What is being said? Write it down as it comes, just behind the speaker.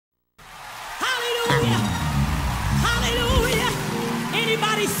Hallelujah.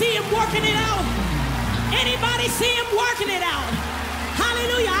 Anybody see him working it out? Anybody see him working it out?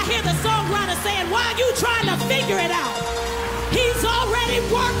 Hallelujah. I hear the songwriter saying, why are you trying to figure it out? He's already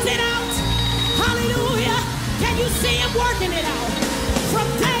worked it out. Hallelujah. Can you see him working it out? From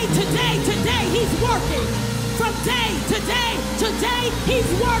day to day to day, he's working. From day to day to day, he's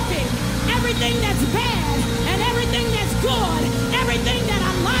working. Everything that's bad and everything that's good, everything that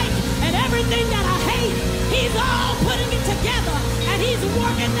I like and everything that I hate, he's all putting it together and he's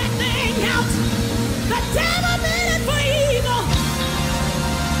working that thing out. The devil meant it for evil,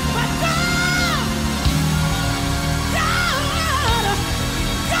 but God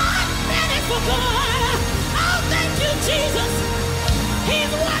meant it for good. Oh, thank you, Jesus.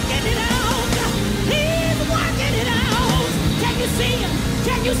 He's working it out. He's working it out. Can you see him?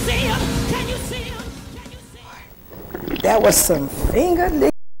 Can you see him? Can you see him? Can you see him? That was some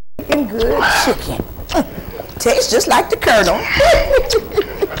finger-licking good chicken. Tastes just like the Colonel.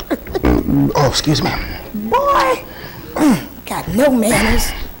 Oh, excuse me. Boy, got no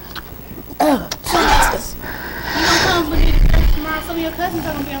manners. Oh, Jesus. You gonna come with me to church tomorrow? Some of your cousins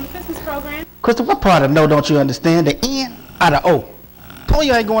are gonna be on the Christmas program. Krista, what part of no don't you understand? The N out of O. Told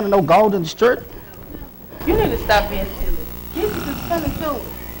you I ain't going to no Golden's church. You need to stop being silly. Jesus is coming soon.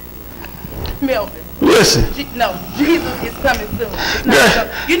 Melvin. Listen. No, Jesus is coming soon. It's not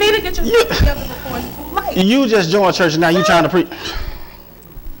coming. You need to get yourself together before it's too late. You just joined church and now you trying to preach.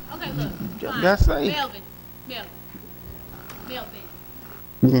 Okay, look. Fine. That's right. Melvin.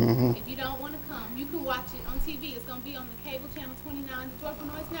 If you don't want to come, you can watch it on TV. It's going to be on the cable channel 29, the Joyful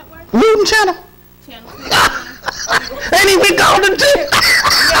Noise Network. Luton channel. Channel 29. Ain't even Golden too.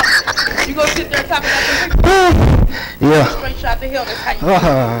 Yeah. You gonna sit there talking about the Yeah. straight shot to hell. That's how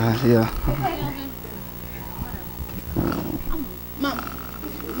you Yeah.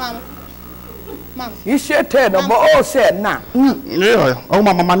 Mama. You should tell them, but all said now. Yeah. Oh,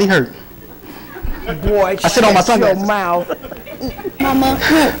 my knee hurt. Boy, I sit on my sunglasses. Your mouth. Mama,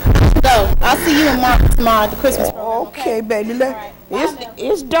 go. I'll see you tomorrow at the Christmas program. Okay, baby.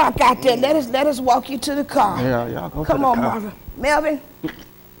 It's dark out there. Let us walk you to the car. Yeah, y'all go Come to the on, car. Marvin. Melvin,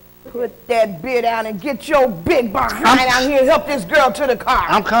 put that beer down and get your big behind out here and help this girl to the car.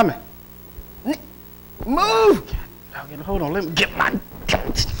 I'm coming. Move. Hold on, let me get my...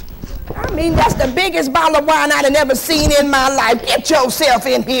 I mean, that's the biggest bottle of wine I've ever seen in my life. Get yourself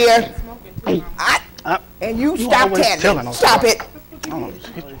in here. And you stop telling. Stop it.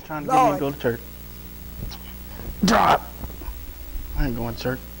 He's trying to get me to go to church. Drop. I ain't going to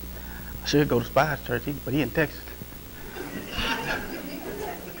church. I should go to Spies Church, but he in Texas.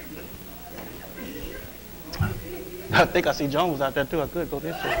 I think I see Jones out there too. I could go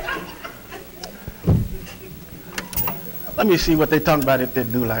to his church. Let me see what they talking about at that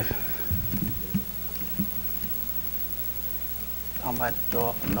New Life. Talking about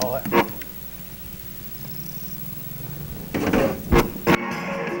joyful noise.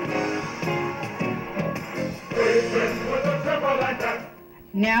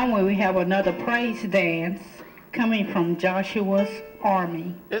 Now we have another praise dance coming from Joshua's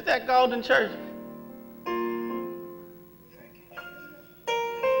Army. Is that Golden Church?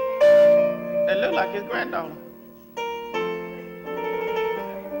 It look like his granddaughter.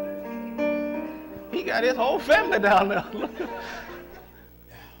 He got his whole family down there.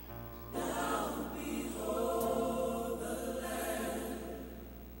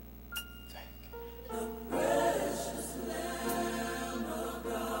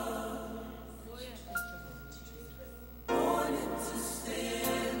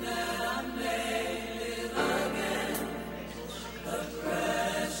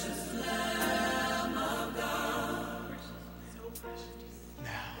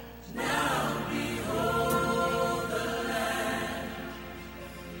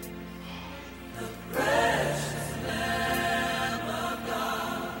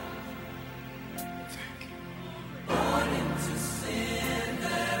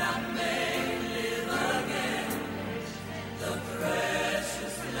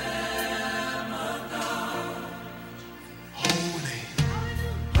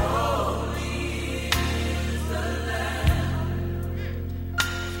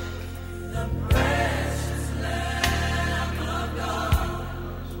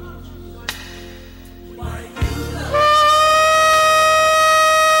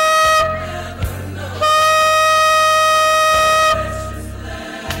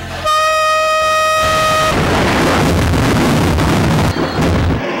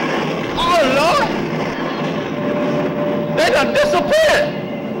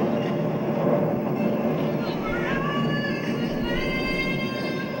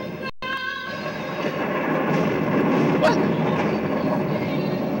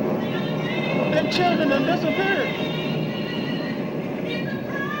 building that disappeared.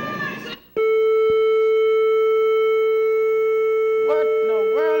 What in the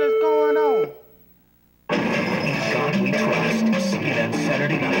world is going on? God we trust. See you then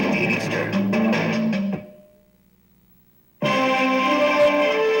Saturday night on Easter.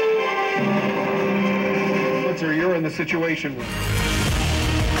 Sir, you're in the situation room.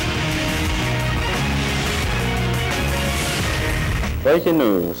 Breaking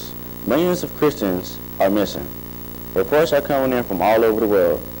news. Millions of Christians are missing. Reports are coming in from all over the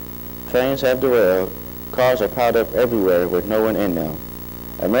world. Trains have derailed. Cars are piled up everywhere with no one in them.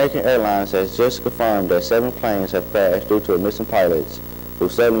 American Airlines has just confirmed that 7 planes have crashed due to missing pilots who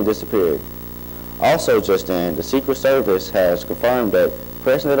suddenly disappeared. Also just then, the Secret Service has confirmed that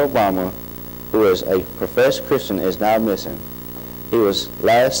President Obama, who is a professed Christian, is now missing. He was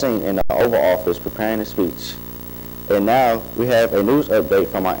last seen in the Oval Office preparing a speech. And now we have a news update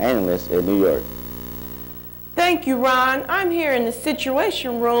from our analyst in New York. Thank you, Ron. I'm here in the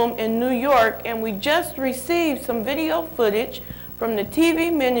Situation Room in New York, and we just received some video footage from the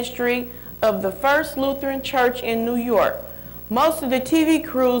TV ministry of the First Lutheran Church in New York. Most of the TV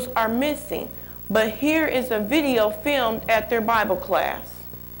crews are missing, but here is a video filmed at their Bible class.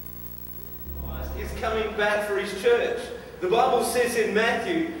 Is coming back for his church. The Bible says in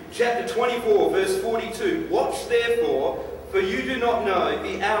Matthew chapter 24 verse 42, watch therefore, for you do not know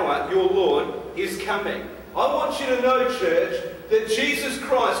the hour your Lord is coming. I want you to know, church, that Jesus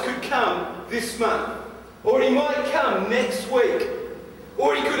Christ could come this month, or he might come next week,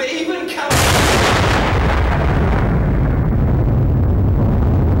 or he could even come.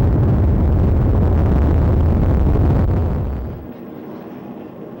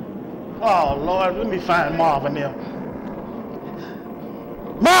 Oh, Lord, let me find Marvin there.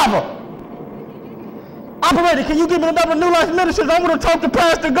 Marvin! Operator, can you give me the number of New Life Ministries? I want to talk to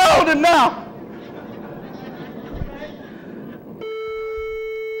Pastor Golden now.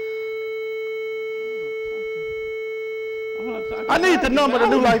 I need the number of the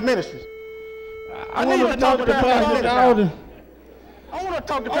New Life Ministries. I need to talk to Pastor Golden. I want to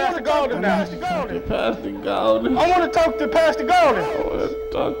talk to Pastor Golden now. Pastor Golden. I want to talk to Pastor Golden. I want to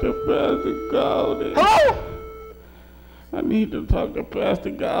talk to Pastor Golden. Hello? I need to talk to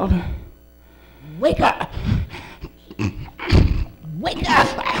Pastor Golden. Wake up. Wake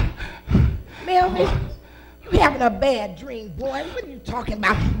up. Melvin, you having a bad dream, boy. What are you talking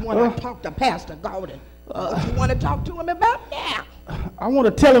about? You want to talk to Pastor Golden? What you want to talk to him about now? I want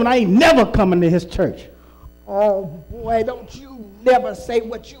to tell him I ain't never coming to his church. Oh, boy, don't you never say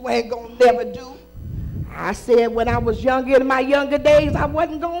what you ain't gonna never do. I said when I was younger, in my younger days, I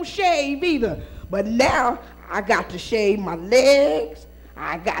wasn't gonna shave either. But now, I got to shave my legs,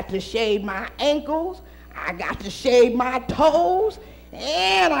 I got to shave my ankles, I got to shave my toes,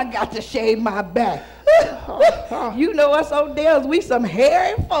 and I got to shave my back. You know us Odells, we some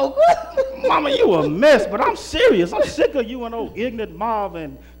hairy folk. Mama, you a mess, but I'm serious. I'm sick of you and old ignorant Marv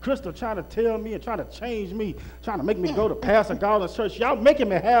and Crystal trying to tell me and trying to change me, trying to make me go to Pastor Golden's church. Y'all making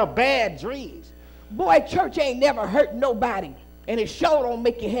me have bad dreams. Boy, church ain't never hurt nobody, and it sure don't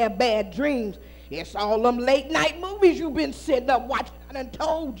make you have bad dreams. It's all them late night movies you've been sitting up watching. I done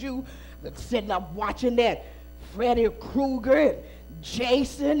told you that sitting up watching that Freddy Krueger and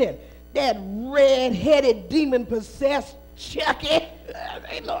Jason and that red-headed demon-possessed Chucky.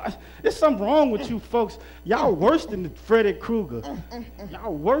 Hey, Lord, there's something wrong with you folks. Y'all worse than Freddy Krueger.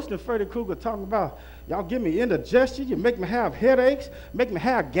 Y'all worse than Freddy Krueger talking about y'all give me indigestion, you make me have headaches, make me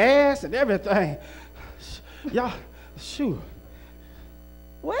have gas and everything. Y'all, shoot.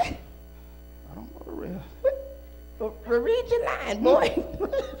 What? I don't know the real. Well, read your line, boy.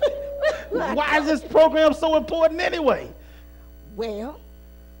 Why is this program so important anyway? Well,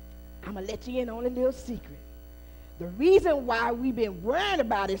 I'm going to let you in on a little secret. The reason why we've been worrying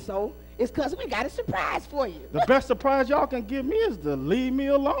about it so is because we got a surprise for you. The best surprise y'all can give me is to leave me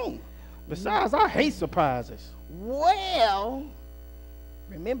alone. Besides, I hate surprises. Well,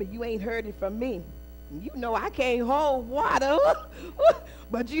 remember, you ain't heard it from me. You know I can't hold water.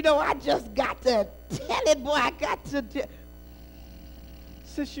 But you know, I just got to tell it, boy. I got to.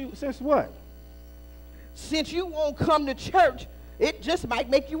 Since what? Since you won't come to church, it just might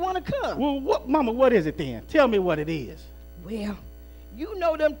make you want to come. Well, Mama, what is it then? Tell me what it is. Well, you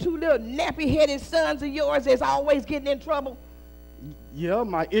know them two little nappy-headed sons of yours that's always getting in trouble? Yeah,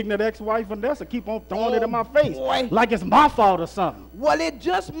 my ignorant ex-wife Vanessa keep on throwing it in my face. Boy. Like it's my fault or something. Well, it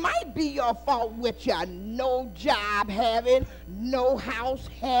just might be your fault with your no job having, no house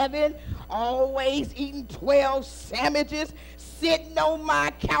having, always eating 12 sandwiches, sitting on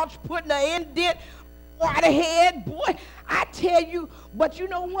my couch putting an indent on the head. Boy, I tell you, but you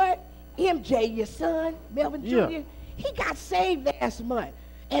know what? MJ, your son, Melvin Yeah. Jr., he got saved last month.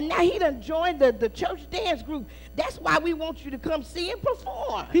 And now he done joined the church dance group. That's why we want you to come see him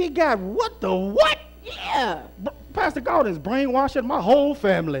perform. He got what the what? Yeah. Pastor Gordon's brainwashing my whole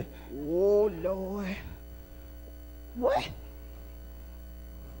family. Oh, Lord. What?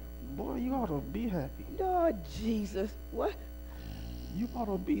 Boy, you ought to be happy. Lord Jesus. What? You ought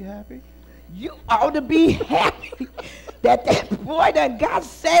to be happy. You ought to be happy that boy done got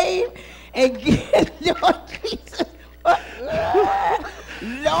saved and Lord Jesus.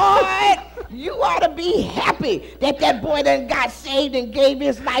 Lord, you ought to be happy that boy done got saved and gave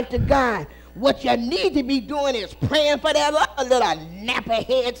his life to God. What you need to be doing is praying for that little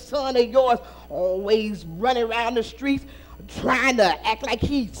napperhead son of yours, always running around the streets trying to act like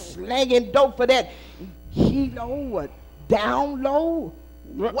he's slanging dope for that. He low, down low.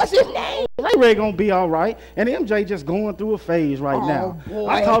 What's his name? Ray gonna be all right, and MJ just going through a phase right now. Boy.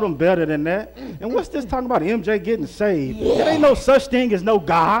 I taught him better than that. And what's this talking about MJ getting saved? Yeah. There ain't no such thing as no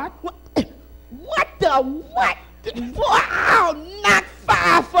God. What the what? Boy, I'll knock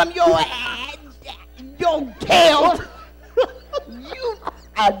fire from your tail.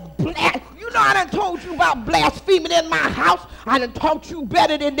 You know I done told you about blaspheming in my house. I done taught you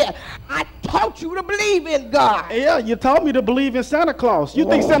better than that. I taught you to believe in God. Yeah, you taught me to believe in Santa Claus. You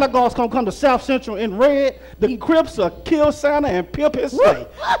think Santa Claus gonna come to South Central in red? The Crips will kill Santa and pimp his sleigh.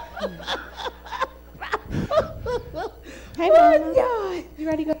 Hey, Mama. God. You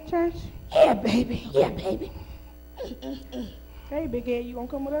ready to go to church? Yeah, baby. Yeah, baby. Hey, Big Ed, you gonna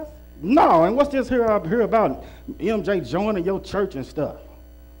come with us? No, and what's this here about MJ joining your church and stuff?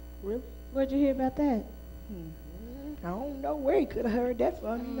 Really? Where'd you hear about that? I don't know where he could have heard that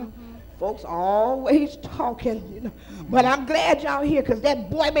from. You know, folks always talking. You know, but I'm glad y'all here because that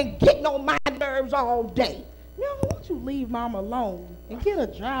boy been getting on my nerves all day. No, why don't you leave Mama alone and get a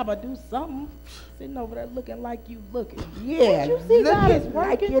job or do something? Sitting over there looking like you looking. Yeah, Don't you see God is looking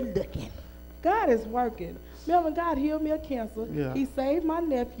like working? you're looking. God is working. Melvin, God healed me of cancer. Yeah. He saved my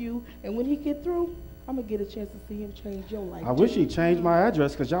nephew, and when he get through, I'm gonna get a chance to see him change your life. I wish he'd changed my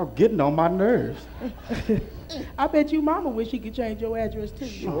address because y'all getting on my nerves. I bet you Mama wish he could change your address too.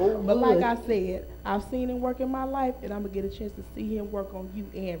 Sure But would. like I said, I've seen him work in my life, and I'm gonna get a chance to see him work on you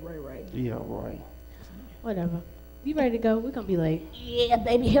and Ray Ray. Yeah, right. Whatever. You ready to go? We're going to be late. Yeah,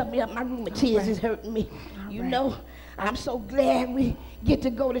 baby, help me up. My rheumatiz is hurting me. You know, I'm so glad we get to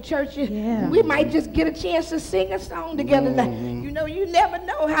go to church. Yeah. We might just get a chance to sing a song together. You know, you never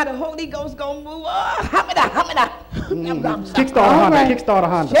know how the Holy Ghost gonna move. Oh, hamida. Kickstart a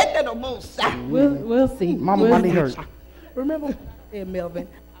Honda. We'll see. Mama, my knee hurt. Remember what I said, Melvin?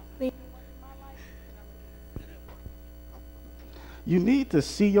 You need to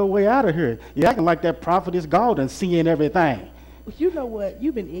see your way out of here. You're acting like that prophetess Golden, seeing everything. You know what?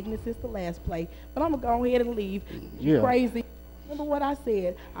 You've been ignorant since the last play, but I'm going to go ahead and leave. Yeah. Crazy. Remember what I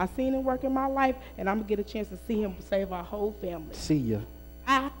said. I seen him work in my life, and I'm going to get a chance to see him save our whole family. See ya.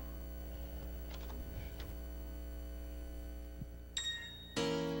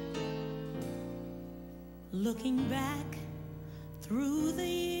 Looking back through the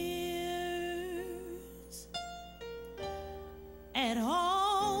years at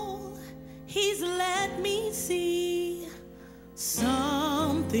all he's let me see,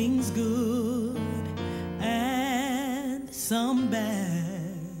 some things good and some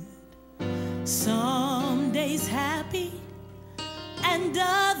bad, some days happy and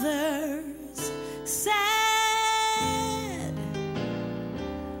others sad.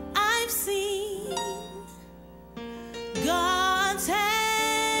 I've seen God's hand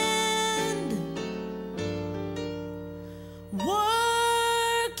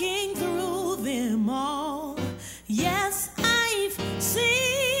working through them all. Yes, I've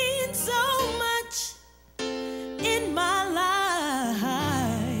seen so much in my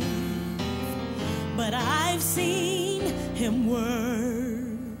life, but I've seen him work.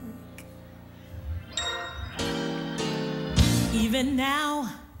 Even now,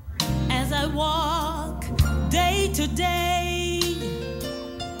 as I walk day to day,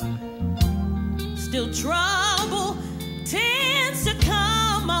 still trouble tends to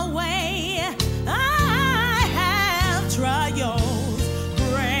come my way. I have trials,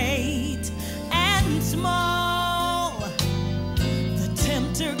 great and small. The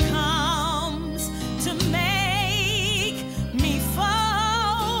tempter comes to make me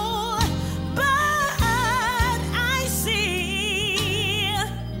fall, but I see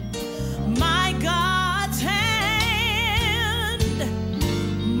my God's hand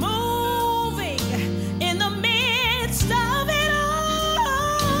moving in the midst of it all.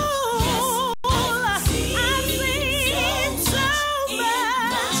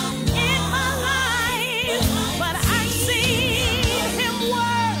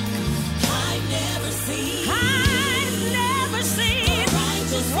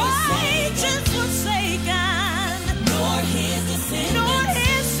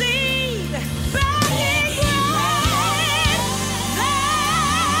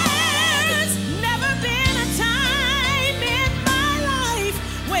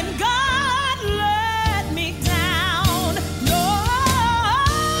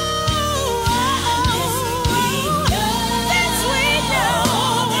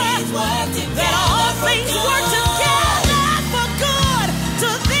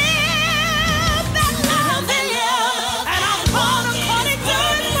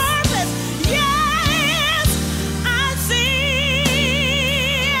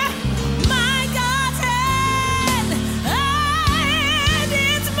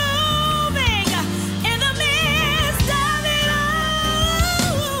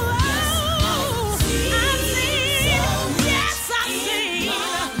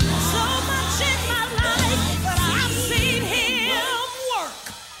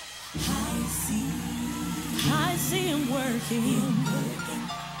 working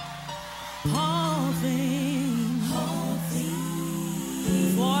all things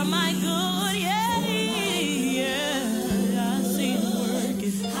for my good. Yeah, I see him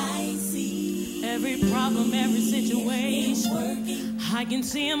working. I see every problem, every situation. I can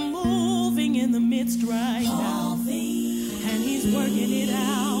see him moving in the midst right now, and he's working it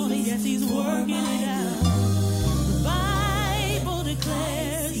out. Yes, he's working it out. The Bible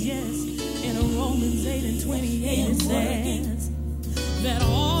declares, yes, in Romans 8:28 it says that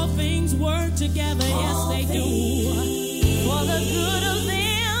all things work together, yes they do, for the good of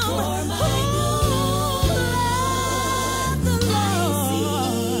them who love the Lord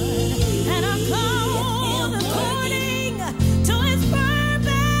and are called according to his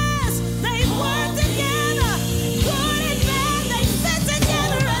purpose. They work together, good and bad, they fit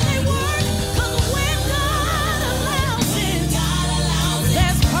together and they work, 'cause when God allows it,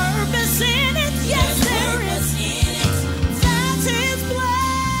 there's purpose in it, yes there is. That's his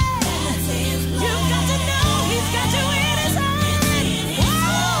plan. You've got to know he's got you in his hand.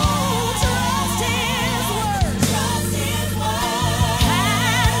 Oh, trust his word.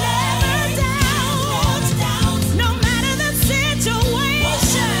 And never doubt. No matter the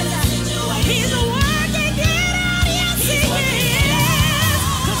situation, he's working it out. Yes, he is.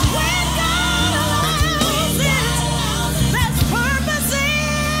 'Cause when God allows it, there's purpose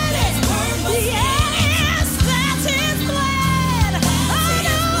in it. Yes, that's his plan. I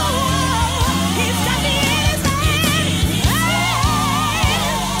know he's got me in his hand.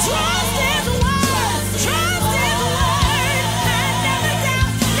 Trust his word. Trust his word. And never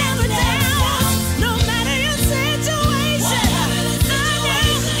doubt, never doubt. No matter your situation, I know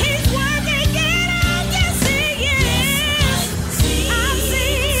he's working it out. Yes, he is. I've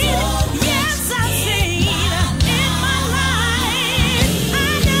seen, yes, I've seen in my life.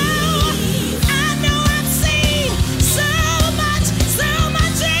 I know I've seen so much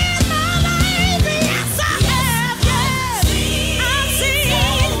in my life. Yes, I have, yes. I've seen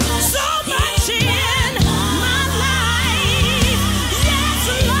so much in my life. Yes,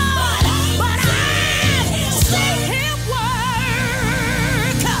 Lord, but I've seen him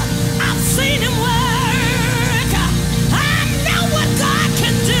work. I've seen him work. I know what God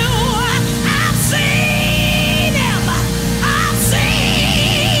can do. I've seen him. I've seen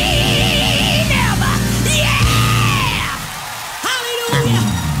him. Yeah. Hallelujah.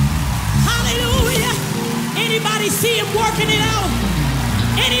 Hallelujah. Anybody see him working it out?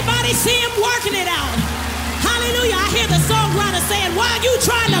 Anybody see him working it out? Hallelujah. I hear the songwriter saying, why are you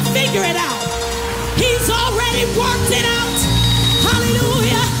trying to figure it out? He's already worked it out.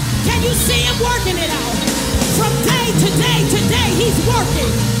 Hallelujah. Can you see him working it out? From day to day to day, he's working.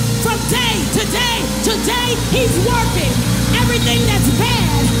 From day to day to day, he's working. Everything that's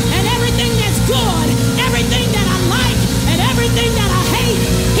bad and everything that's good, everything that I like and everything that I hate,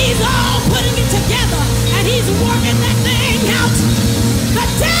 he's all putting it together and he's working that thing out. The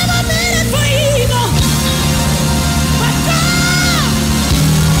devil meant it for evil, but God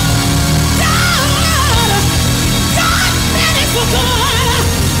meant it for good.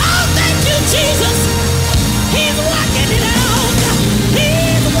 Oh, thank you, Jesus. He's working it out.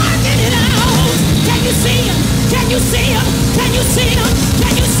 He's working it out. Can you see him? Can you see him? Can you see him?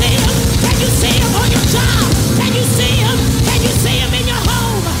 Can you see him? Can you see him on your job? Can you see him? Can you see him in your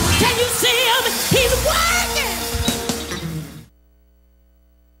home? Can you see him? He's working.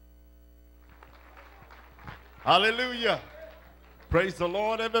 Hallelujah. Praise the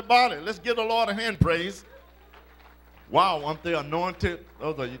Lord, everybody. Let's give the Lord a hand praise. Wow, aren't they anointed?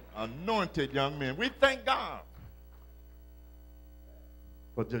 Those are anointed young men. We thank God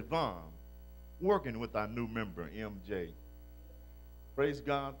for Javon working with our new member, MJ. Praise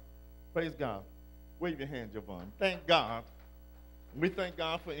God. Praise God. Wave your hand, Javon. Thank God. We thank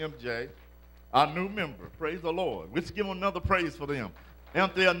God for MJ, our new member. Praise the Lord. Let's give them another praise for them.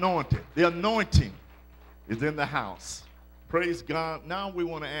 Aren't they anointed? The anointing is in the house. Praise God. Now we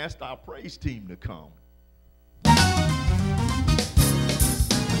want to ask our praise team to come.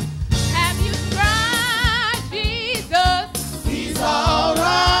 Have you tried Jesus? He's all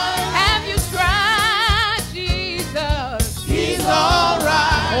right. Have you tried Jesus? He's all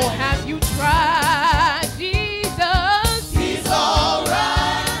right. Oh, have you tried Jesus? He's all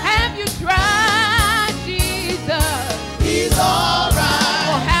right. Have you tried Jesus? He's all right.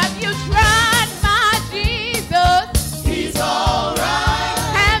 Oh, have you tried my Jesus? He's all right.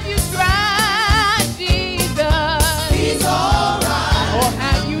 Have you tried Jesus? He's all right. Oh,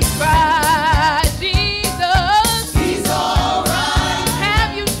 have you tried Jesus? He's all right.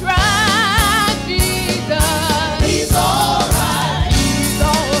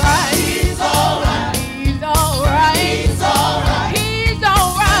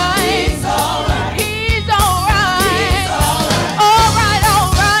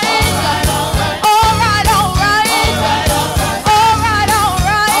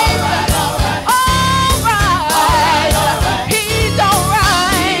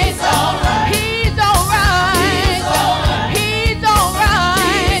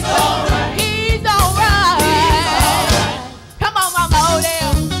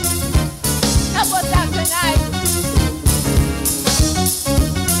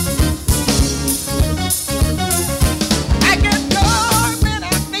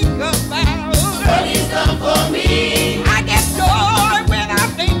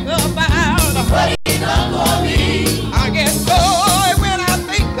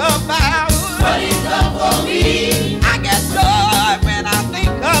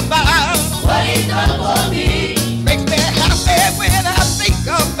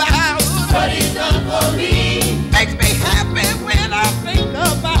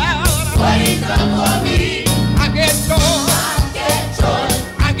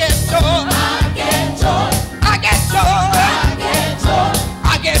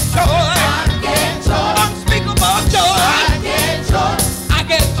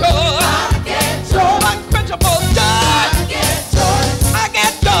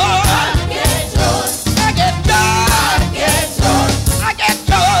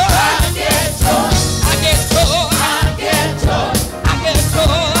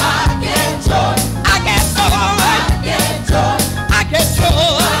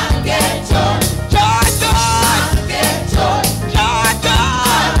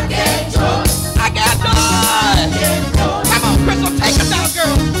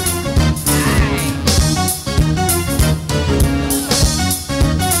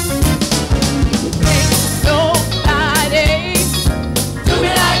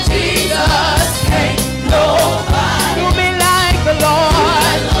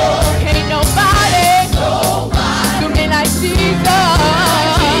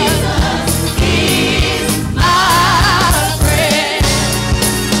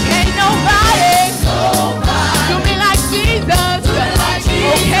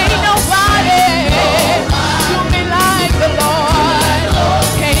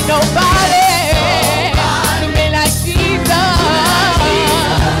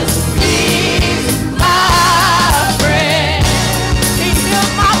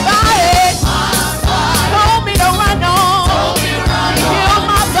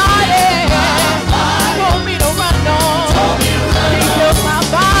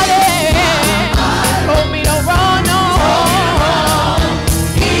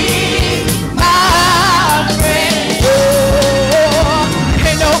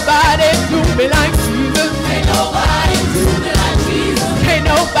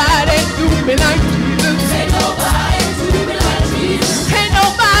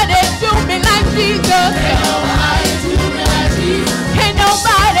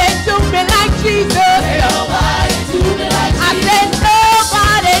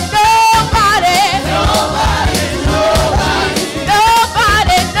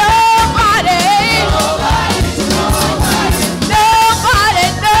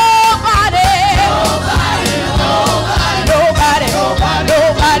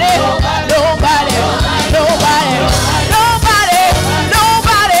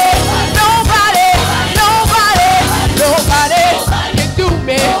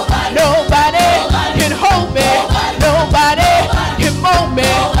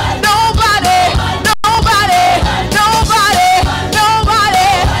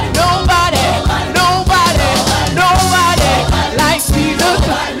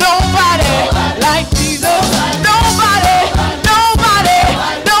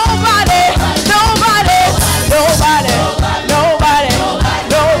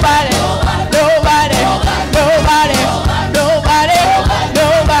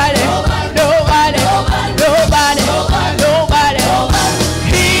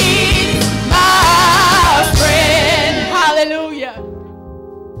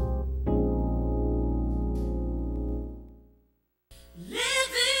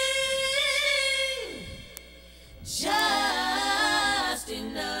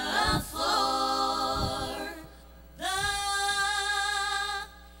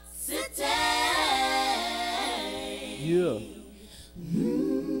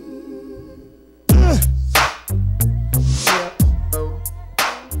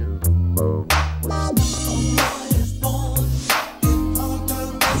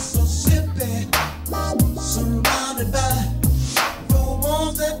 Surrounded by the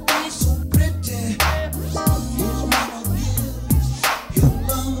ones that be so pretty. His mama gives him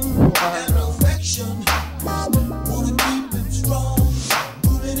love and affection. Wanna keep him strong,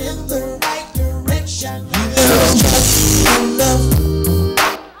 moving in the right direction. Yeah, love.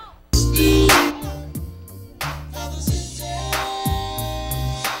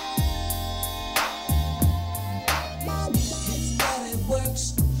 His daddy works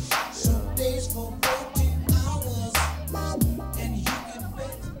some days for 14 hours, and you can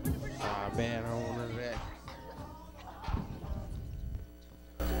bet. Ah, man, I don't want none of that.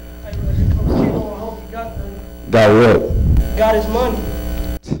 Got what? Got his money.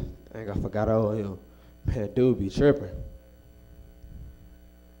 I think I forgot I owe him. Man, dude be tripping.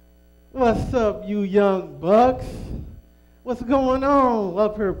 What's up, you young bucks? What's going on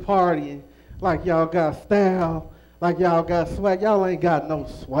up here partying? Like y'all got style, like y'all got swag. Y'all ain't got no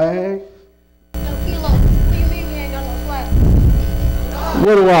swag.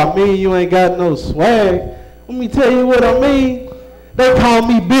 What do I mean you ain't got no swag? Let me tell you what I mean. They call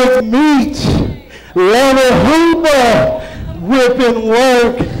me Big Meech, Leonard Hoover, whipping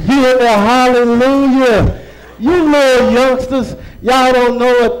work, getting the hallelujah. You little youngsters, y'all don't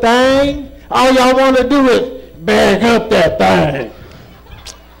know a thing. All y'all want to do is bag up that thing.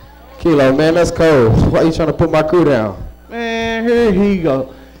 Kilo, man, that's cold. Why you trying to put my crew down? Man, here he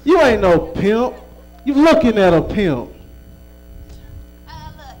go. You ain't no pimp. You looking at a pimp.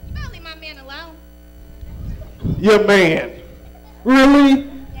 Your man. Really?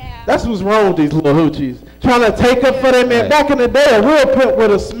 Yeah. That's what's wrong with these little hoochies. Trying to take up for that man. Back in the day, a real pimp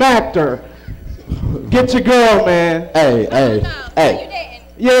would have smacked her. Get your girl, man. Hey.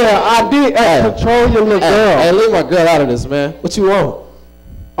 Yeah, I did. Hey, control your little girl. Hey, leave my girl out of this, man. What you want?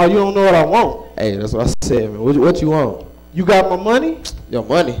 Oh, you don't know what I want? Hey, that's what I said, man. What you want? You got my money? Your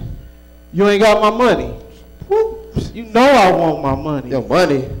money. You ain't got my money. You know I want my money. Your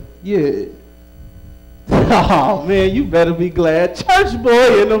money? Yeah. Oh, man, you better be glad. Church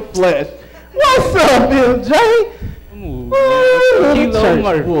boy in the flesh. What's up, MJ?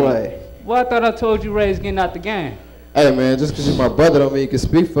 Church boy. Well, I thought I told you Ray's getting out the game. Hey, man, just because you're my brother don't mean you can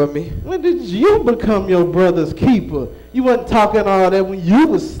speak for me. When did you become your brother's keeper? You wasn't talking all that when you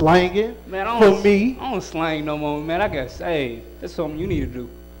was slanging for me. I don't slang no more, man. I got saved. That's something you need to do.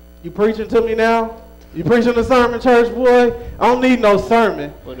 You preaching to me now? You preaching the sermon, church boy? I don't need no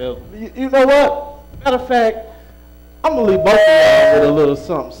sermon. Whatever. You know what? Matter of fact, I'm going to leave both of y'all with a little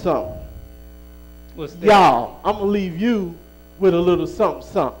something, something. What's that? Y'all, I'm going to leave you with a little something,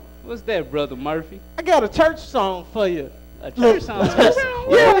 something. What's that, Brother Murphy? I got a church song for you. A church song?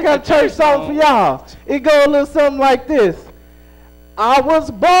 Yeah, I got a church song for y'all. It go a little something like this. I was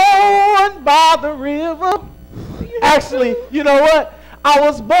born by the river. Actually, you know what? I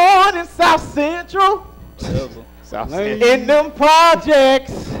was born in South Central. In them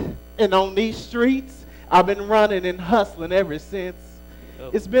projects and on these streets. I've been running and hustling ever since.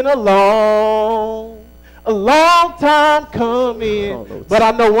 It's been a long time coming. But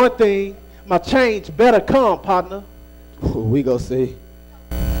I know one thing, my change better come, partner. We go see.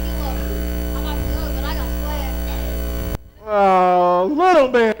 Oh, little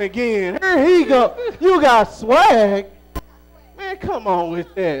man again. Here he go. You got swag. Man, come on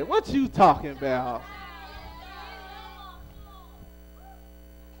with that. What you talking about?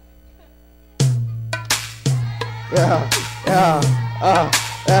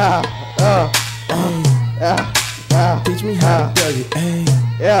 Teach me how to do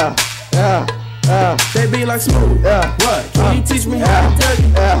it. They be like smooth. What? Can you teach me how to do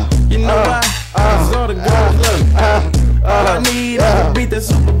it? You know why? Cause all the girls love me. All I need is a beat that's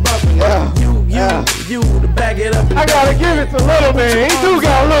super bumpin'. You to back it up. I gotta give it to Little Man. He do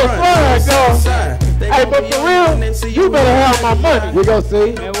got a little swag though. Hey, but for real, you better have my money. We go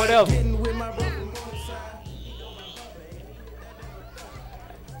see. Man, whatever.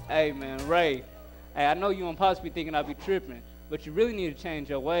 Hey, man, Ray. Hey, I know you and Pops be thinking I be tripping, but you really need to change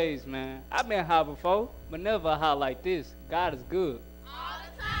your ways, man. I've been high before, but never high like this. God is good.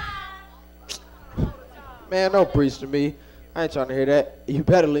 Man, don't preach to me. I ain't trying to hear that. You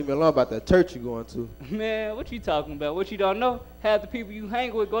better leave me alone about that church you going to. Man, what you talking about? What you don't know? Half the people you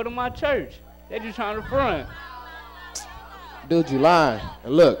hang with go to my church. They just trying to front. Dude, you lying.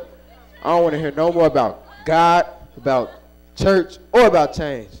 And look, I don't want to hear no more about God, about church, or about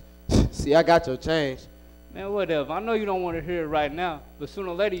change. See, I got your change. Man, whatever. I know you don't want to hear it right now, but sooner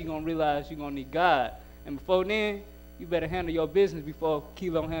or later you're going to realize you're going to need God. And before then, you better handle your business before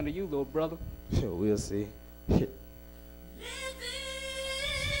Kilo handle you, little brother. We'll see.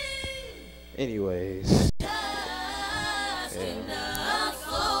 Anyways. What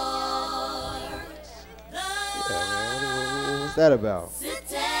was that about?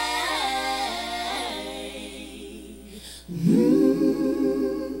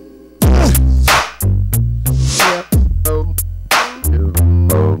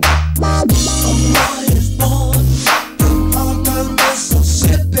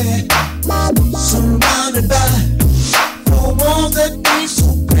 Surrounded by four walls that ain't so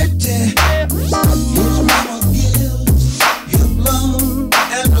pretty. His mama gives him love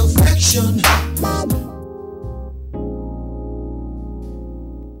and affection.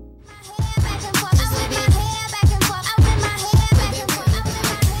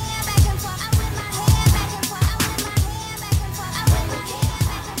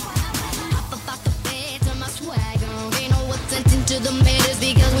 To the matters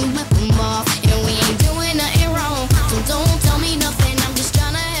because we left them off and we ain't doing nothing wrong. So don't tell me nothing, I'm just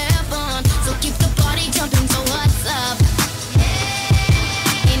trying to have fun. So keep the party jumping, so what's up?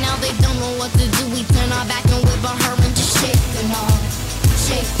 Hey, now they don't know what to do. We turn our back and whip on her and just shake them off.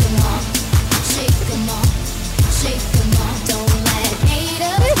 Shake them off. Shake them off. Shake them off. Don't let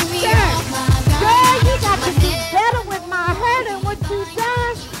haters me off my Girl, you got to do better with my hair than what you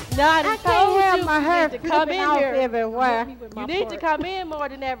done. No, I can't have my hair to come flipping in off here everywhere. You need to come in more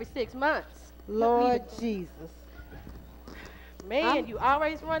than every 6 months. Lord Jesus. Man, you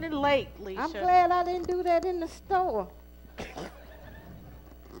always running late, Leisha. I'm glad I didn't do that in the store.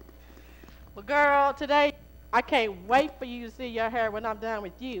 Well, girl, today I can't wait for you to see your hair when I'm done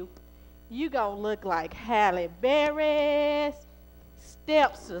with you. You gonna look like Halle Berry's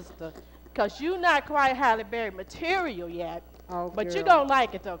stepsister, cause you not quite Halle Berry material yet. Oh, but girl. you gonna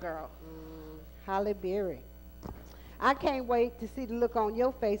like it though, girl. Halle Berry. I can't wait to see the look on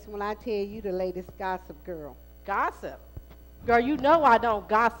your face when I tell you the latest gossip, girl. Gossip? Girl, you know I don't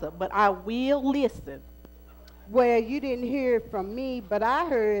gossip, but I will listen. Well, you didn't hear it from me, but I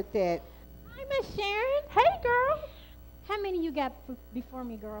heard that. Hi, Miss Sharon. Hey, girl. How many you got before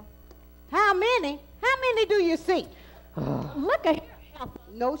me, girl? How many? How many do you see? Look at her.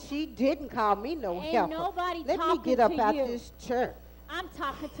 No, she didn't call me no Ain't helper. nobody Let me talking get up to out you. this chair. I'm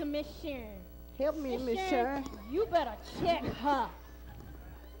talking to Miss Sharon. Help me, Miss Sharon. You better check her.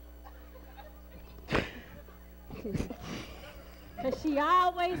 Because she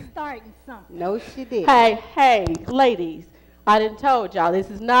always starting something. No, she didn't. Hey, ladies, I done told y'all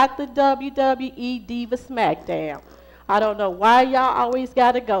this is not the WWE Diva Smackdown. I don't know why y'all always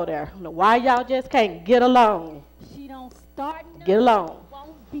got to go there. I don't know why y'all just can't get along. She don't start none. Get along.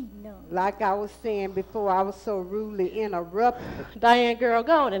 Won't be none. Like I was saying before, I was so rudely interrupted. Diane, girl,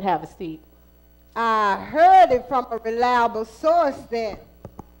 go on and have a seat. I heard it from a reliable source that.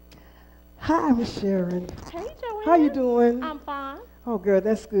 Hi, Miss Sharon. Hey, Joanne. How you doing? I'm fine. Oh, girl,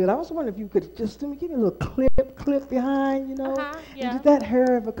 that's good. I was wondering if you could just give me a little clip behind, you know. Yeah. And did that hair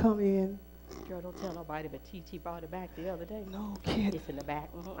ever come in? Girl, don't tell nobody, but TT brought it back the other day. No kidding. It's in the back.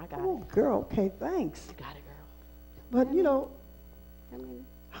 I got Oh, it. girl, okay, thanks. You got it, girl. But, you know,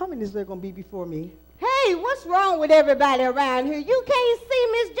 how many is there going to be before me? Hey, what's wrong with everybody around here? You can't see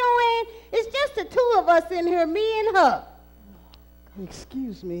Miss Joanne? It's just the two of us in here, me and her.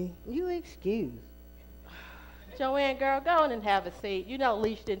 Excuse me. You excuse. Joanne, girl, go on and have a seat. You know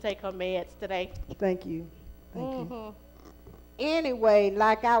Leisha didn't take her meds today. Thank you. Thank you. Anyway,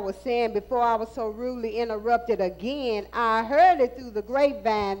 like I was saying before I was so rudely interrupted again, I heard it through the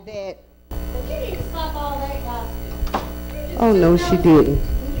grapevine that. But you need to stop all that gossip. Oh, no, she didn't.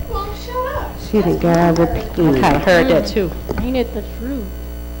 You won't shut up. She didn't get out of I kind of heard that too. Ain't it the truth?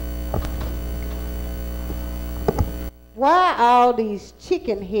 Why all these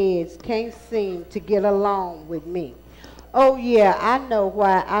chicken heads can't seem to get along with me? Oh, yeah, I know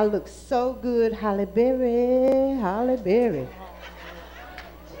why I look so good, Halle Berry, Halle Berry.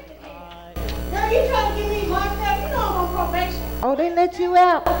 Girl, you trying to get me locked up? You know I'm on probation. Oh, they let you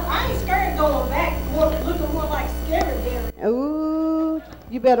out? I ain't scared going back, looking more like Scary Berry. Ooh,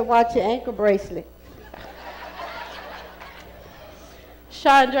 you better watch your ankle bracelet.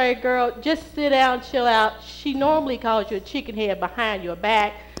 Chandra, girl, just sit down, chill out. She normally calls you a chicken head behind your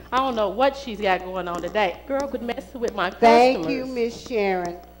back. I don't know what she's got going on today. Girl, quit messing with my customers. Thank you, Miss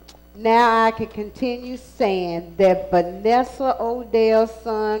Sharon. Now I can continue saying that Vanessa Odell's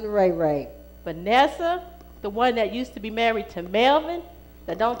son, Ray Ray. Vanessa, the one that used to be married to Melvin,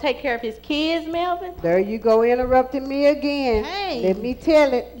 that don't take care of his kids, Melvin. There you go, interrupting me again. Hey. Let me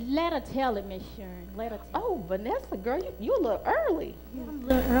tell it. Let her tell it, Miss Sharon. Let her tell Oh, Vanessa, girl, you a little early. I'm a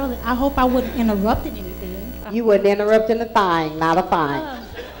little early. I hope I wasn't interrupting anything. You wasn't interrupting a thing, not a thing.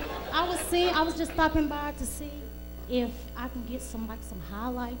 I was just stopping by to see if I can get some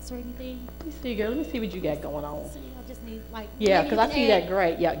highlights or anything. Let me see, girl. Let me see what you got going on. So, I just need Yeah, because I see that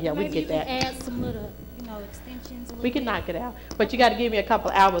great. Yeah, we maybe get you that. can add some little, extensions. We can knock it out, but you got to give me a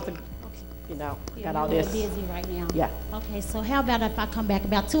couple hours. Got all this. Busy right now. Yeah. Okay, so how about if I come back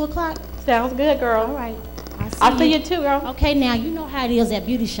about 2 o'clock? Sounds good, girl. All right. I'll see you too, girl. Okay, now you know how it is at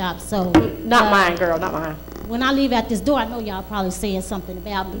beauty shops, so. Not mine, girl. Not mine. When I leave out this door, I know y'all probably saying something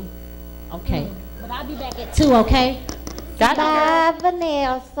about me. Okay. But I'll be back at 2, okay? Bye,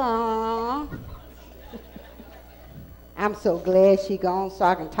 Vanessa. I'm so glad she gone so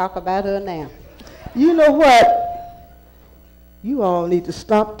I can talk about her now. You know what? You all need to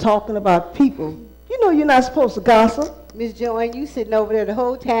stop talking about people. You know you're not supposed to gossip. Miss Joanne, you sitting over there the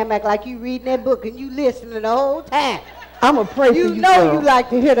whole time act like you reading that book and you listening the whole time. I'm going to pray for you, You know girl. you like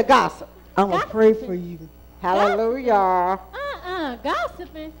to hear the gossip. I'm going to pray for you. Hallelujah.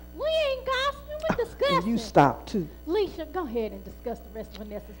 Gossiping. We ain't gossiping, we're discussing. And you stop, too. Leisha, go ahead and discuss the rest of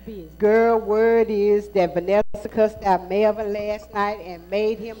Vanessa's business. Girl, word is that Vanessa cussed out Melvin last night and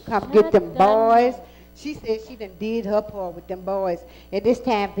made him come get them boys. She said she done did her part with them boys. And it's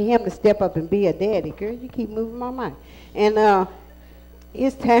time for him to step up and be a daddy. Girl, you keep moving my mind. And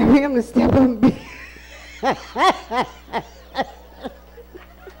it's time for him to step up and be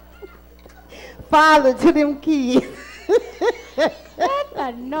father to them kids. Shut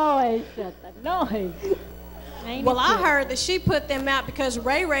the noise, shut the noise. Well, I heard that she put them out because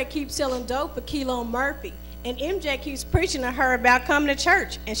Ray Ray keeps selling dope for Kilo Murphy. And MJ keeps preaching to her about coming to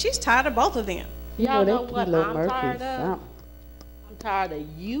church. And she's tired of both of them. Y'all know what I'm tired of? I'm tired of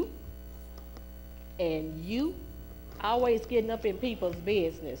you and you always getting up in people's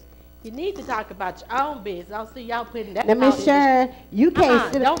business. You need to talk about your own business. I don't see y'all putting that. Now, Miss Sharon, you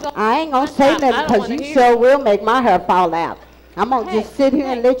can't sit. Don't go. I ain't gonna say nothing because you sure will make my hair fall out. I'm gonna just sit here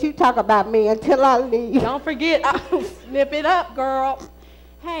and let you talk about me until I leave. Don't forget, I'll snip it up, girl.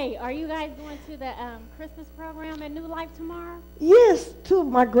 Hey, are you guys going to the Christmas program at New Life tomorrow? Yes, 2 of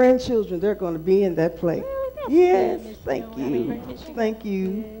my grandchildren, they're going to be in that play. Really? Yes, thank you. Thank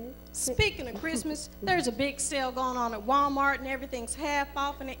you. Speaking of Christmas, there's a big sale going on at Walmart and everything's half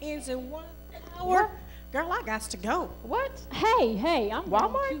off and it ends in 1 hour. Girl, I got to go. What? Hey, I'm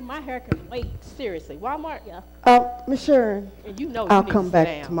Walmart? going to. My hair can wait. Seriously, Walmart? Yeah. Miss Sharon, And you know I'll need come to back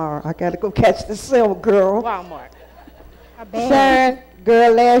sit down. tomorrow. I got to go catch the sale, girl. Walmart. Sharon,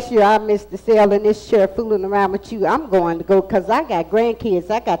 girl, last year I missed the sale and this year fooling around with you. I'm going to go because I got grandkids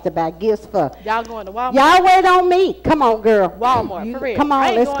I got to buy gifts for. Y'all going to Walmart? Y'all wait on me. Come on, girl. Walmart, for real. Come I on,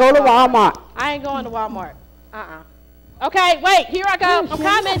 ain't let's going go to Walmart. I ain't going to Walmart. Okay, wait, here I go. I'm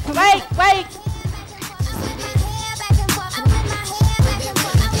coming. Wait.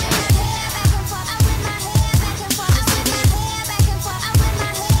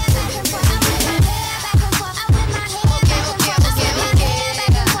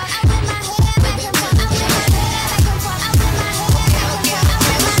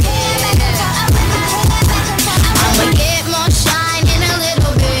 I'ma get more shine in a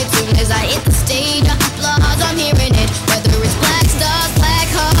little bit. Soon as I hit the stage, applause, I'm hearing it. Whether it's black stars, black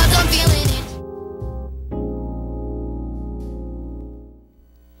hearts, I'm feeling it.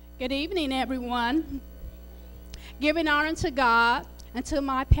 Good evening, everyone. Giving honor to God and to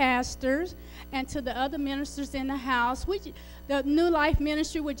my pastors and to the other ministers in the house. The New Life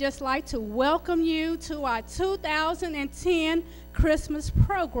Ministry would just like to welcome you to our 2010 Christmas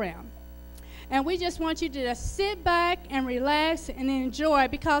program. And we just want you to just sit back and relax and enjoy,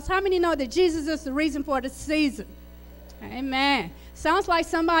 because how many know that Jesus is the reason for the season? Amen. Sounds like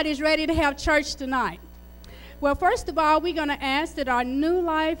somebody's ready to have church tonight. Well, first of all, we're going to ask that our New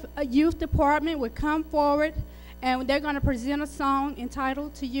Life Youth Department would come forward, and they're going to present a song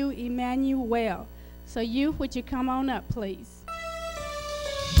entitled "To You, Emmanuel." So youth, would you come on up, please?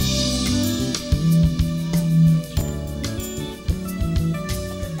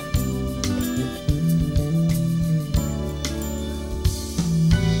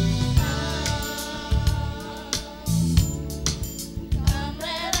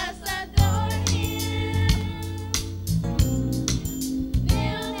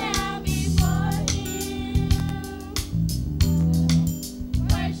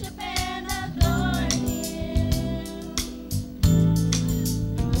 Worship and adore Him.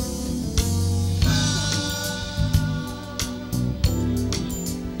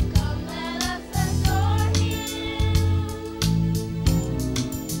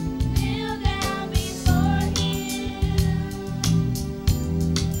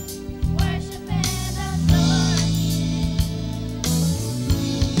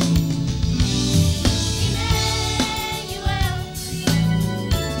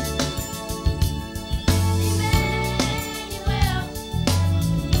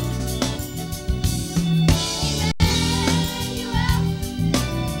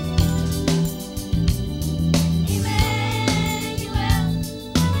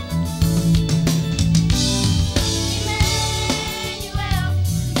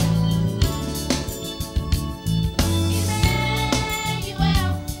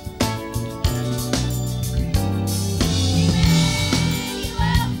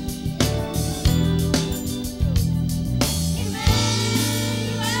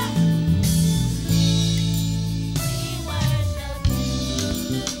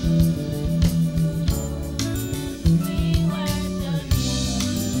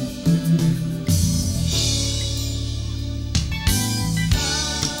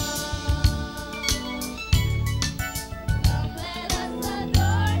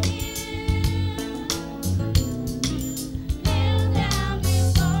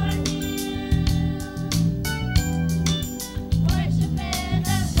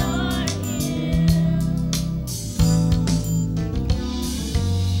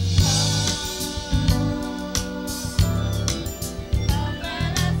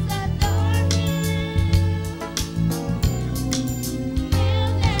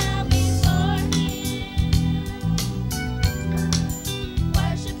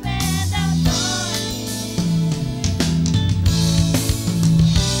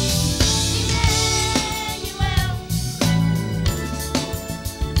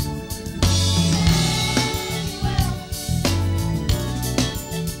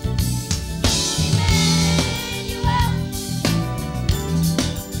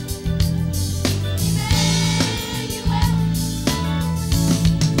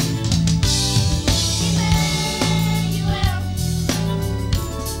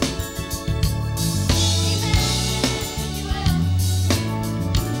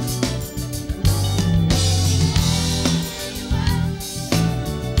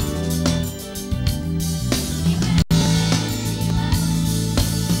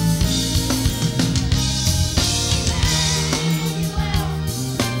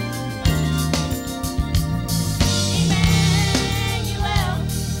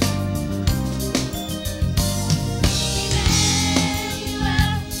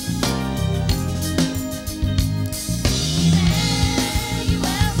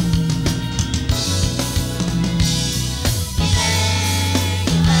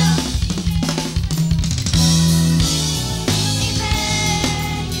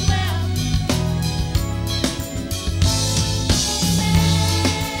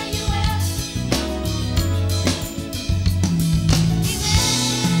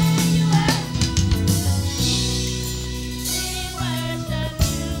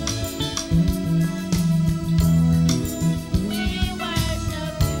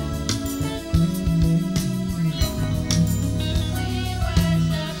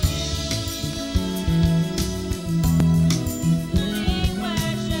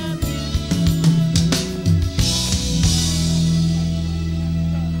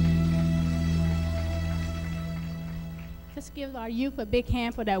 youth a big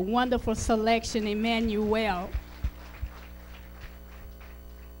hand for that wonderful selection, Emmanuel.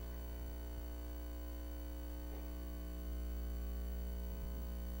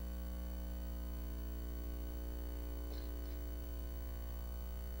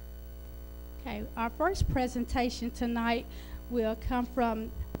 Okay, our first presentation tonight will come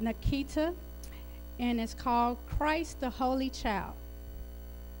from Nikita, and it's called Christ the Holy Child.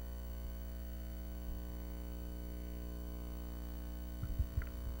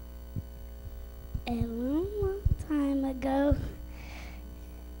 A long time ago,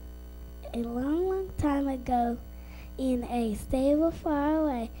 long time ago, in a stable far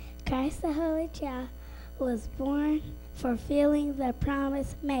away, Christ the Holy Child was born, fulfilling the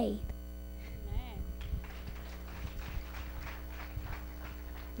promise made.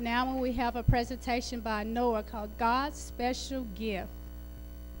 Now we have a presentation by Noah called God's Special Gift.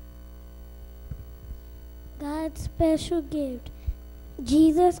 God's special gift.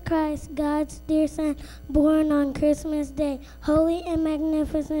 Jesus Christ, God's dear Son, born on Christmas Day, holy and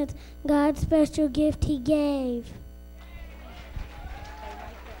magnificent, God's special gift he gave.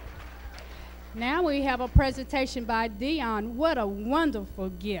 Now we have a presentation by Dion. What a wonderful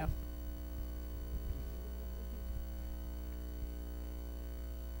gift.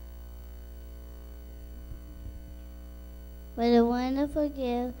 What a wonderful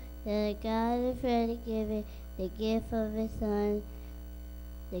gift that God is ready to give it, the gift of his Son,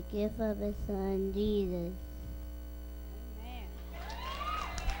 Jesus. Amen.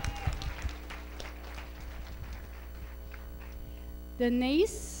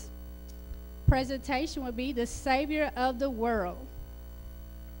 Denise's presentation will be the Savior of the World.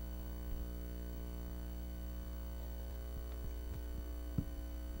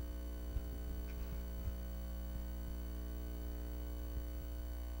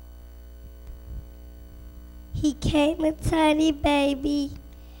 He came a tiny baby.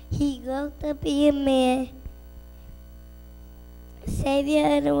 He grew to be a man.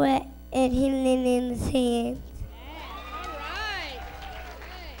 Savior of the world, and healing in his hands. All right.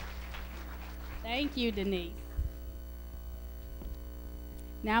 Thank you, Denise.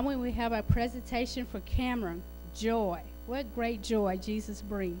 Now we have a presentation for Cameron. Joy. What great joy Jesus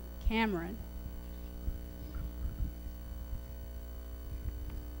brings. Cameron.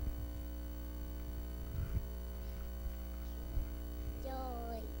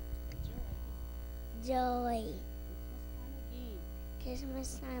 Joy.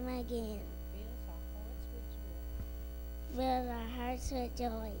 Christmas time again. Fill our hearts with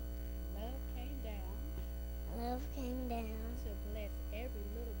joy. Love came down. Love came down to bless every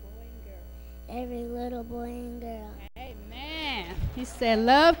little boy and girl. Every little boy and girl. Amen. He said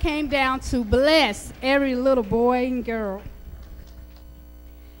love came down to bless every little boy and girl.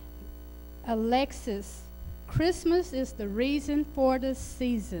 Alexis, Christmas is the reason for the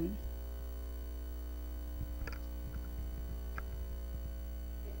season.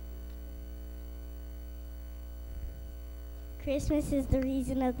 Christmas is the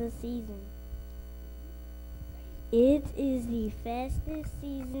reason of the season. It is the festive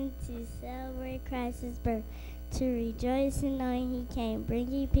season to celebrate Christ's birth, to rejoice in knowing he came,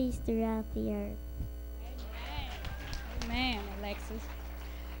 bringing peace throughout the earth. Amen, Alexis.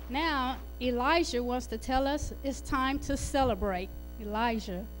 Now, Elijah wants to tell us it's time to celebrate.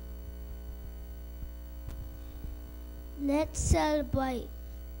 Elijah. Let's celebrate.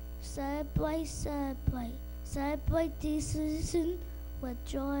 Celebrate, celebrate. Celebrate this season with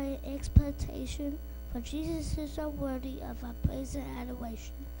joy and expectation, for Jesus is so worthy of our praise and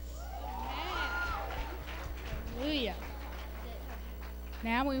adoration. Hallelujah.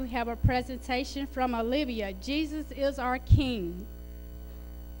 Now we have a presentation from Olivia. Jesus is our King.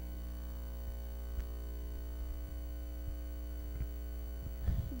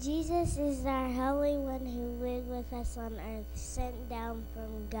 Jesus is our Holy One who lived with us on earth, sent down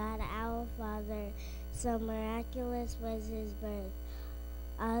from God our Father. So miraculous was his birth.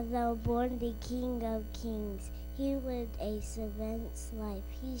 Although born the King of Kings, he lived a servant's life.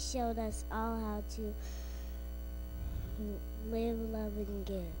 He showed us all how to live, love, and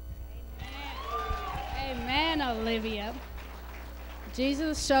give. Amen, Olivia.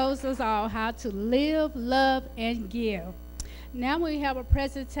 Jesus shows us all how to live, love, and give. Now we have a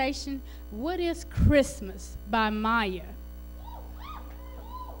presentation, What is Christmas? By Maya.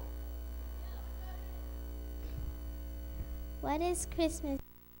 What is Christmas?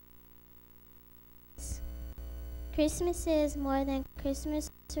 Christmas is more than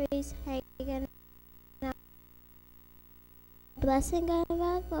Christmas trees hanging. Blessing of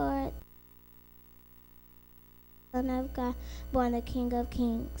our Lord, Son of God, born the King of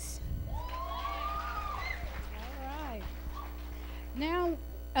Kings. All right. Now,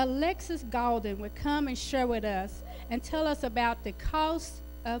 Alexis Golden will come and share with us and tell us about the cost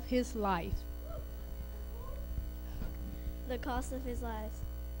of his life. The cost of his life.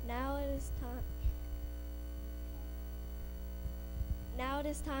 Now it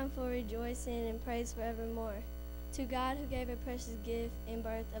is time for rejoicing and praise forevermore. To God who gave a precious gift in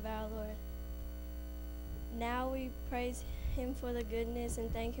birth of our Lord. Now we praise him for the goodness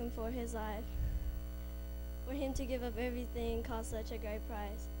and thank him for his life. For him to give up everything cost such a great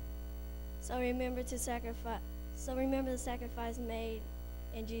price. So remember the sacrifice made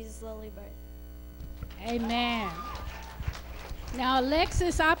in Jesus' lowly birth. Amen. Now,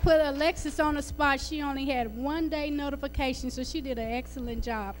 Alexis, I put Alexis on the spot. She only had 1 day notification, so she did an excellent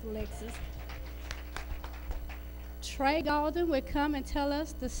job, Alexis. Trey Golden will come and tell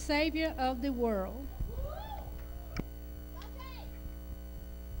us the Savior of the world.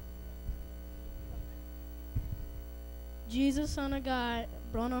 Jesus, Son of God,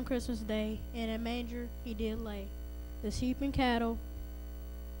 born on Christmas Day, in a manger he did lay. The sheep and cattle,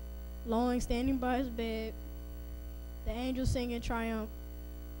 lowing standing by his bed, the angels sing in triumph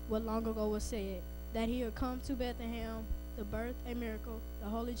what long ago was said, that he had come to Bethlehem, the birth a miracle, the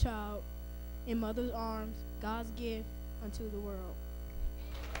holy child, in mother's arms, God's gift unto the world.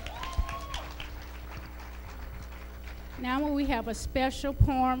 Now we have a special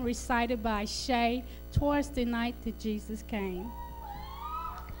poem recited by Shay towards the night that Jesus came.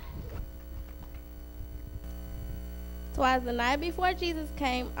 'Twas the night before Jesus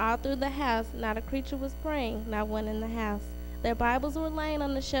came, all through the house, not a creature was praying, not one in the house. Their Bibles were laying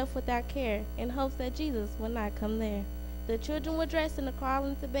on the shelf without care, in hopes that Jesus would not come there. The children were dressed and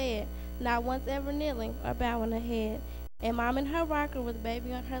crawling to bed, not once ever kneeling or bowing a head. And Mom in her rocker with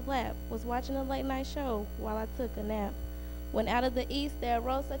baby on her lap was watching a late night show while I took a nap. When out of the east there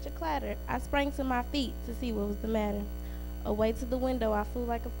arose such a clatter, I sprang to my feet to see what was the matter. Away to the window I flew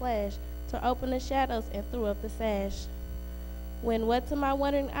like a flash, tore open the shadows and threw up the sash. When what to my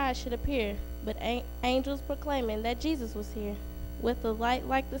wondering eyes should appear, but angels proclaiming that Jesus was here. With the light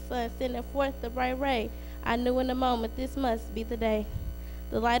like the sun sending forth the bright ray, I knew in a moment this must be the day.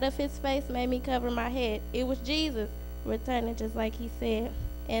 The light of his face made me cover my head. It was Jesus, returning just like he said.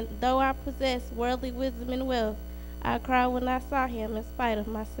 And though I possessed worldly wisdom and wealth, I cried when I saw him in spite of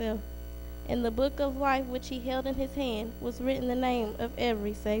myself. In the book of life which he held in his hand was written the name of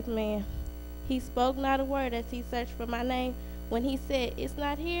every saved man. He spoke not a word as he searched for my name. When he said, "It's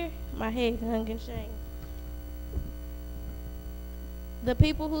not here," my head hung in shame. The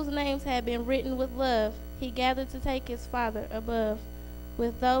people whose names had been written with love, he gathered to take his Father above.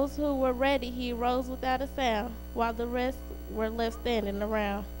 With those who were ready, he rose without a sound, while the rest were left standing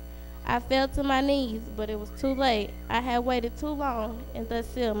around. I fell to my knees, but it was too late. I had waited too long, and thus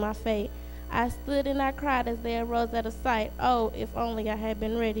sealed my fate. I stood and I cried as they arose out of sight. Oh, if only I had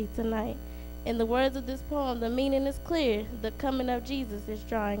been ready tonight. In the words of this poem, the meaning is clear. The coming of Jesus is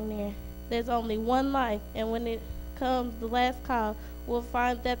drawing near. There's only one life, and when it comes the last call, we'll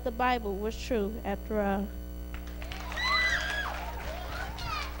find that the Bible was true after all.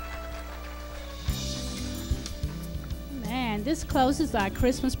 And this closes our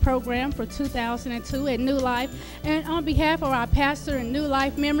Christmas program for 2002 at New Life. And on behalf of our pastor and New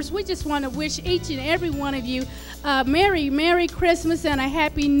Life members, we just want to wish each and every one of you a Merry Christmas and a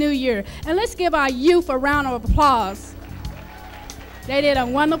Happy New Year. And let's give our youth a round of applause. They did a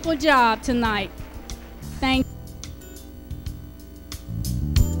wonderful job tonight. Thank you.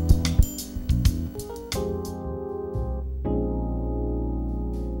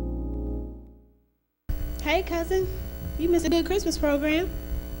 Hey, cousin. You missed a good Christmas program.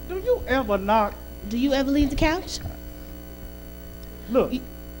 Do you ever not? Do you ever leave the couch? Look.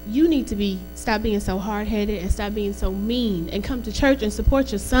 You need to stop being so hard-headed and stop being so mean and come to church and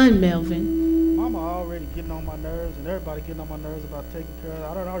support your son, Melvin. Mama already getting on my nerves and everybody getting on my nerves about taking care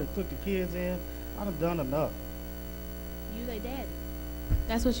of. I done already took the kids in. I done done enough. You their daddy.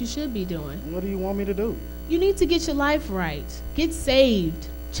 That's what you should be doing. What do you want me to do? You need to get your life right. Get saved,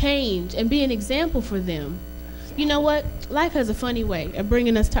 change, and be an example for them. You know what? Life has a funny way of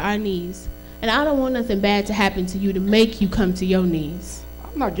bringing us to our knees. And I don't want nothing bad to happen to you to make you come to your knees.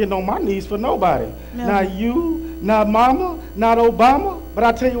 I'm not getting on my knees for nobody. Melvin. Not you, not Mama, not Obama. But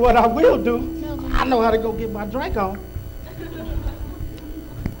I tell you what I will do. Melvin. I know how to go get my drink on.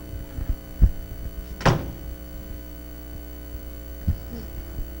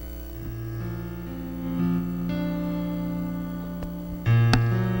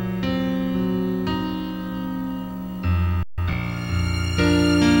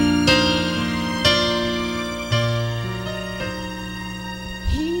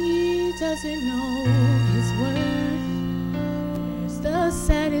 Doesn't know his worth.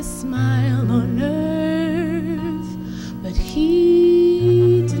 sweetest smile on earth, but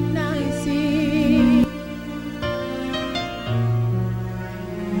he denies it.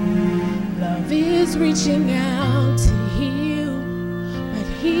 Love is reaching out to heal, but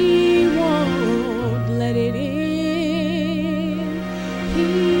he won't let it in.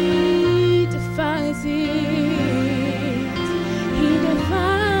 He defies it. He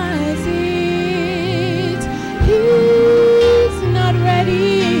defies it. He's not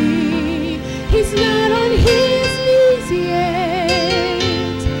ready. He's not on his knees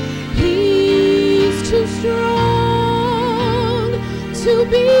yet. He's too strong to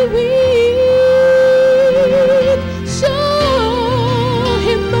be weak. Show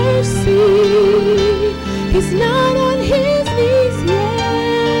him mercy. He's not on his knees yet.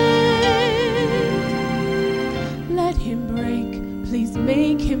 Let him break, please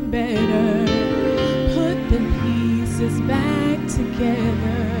make him better. Put the pieces back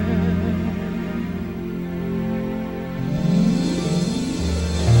together.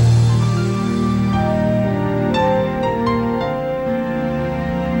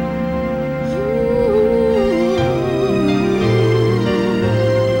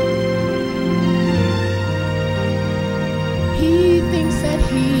 He thinks that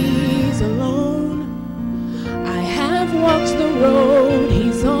he's alone. I have walked the road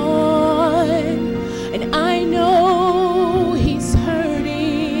he's on, and I know he's hurting.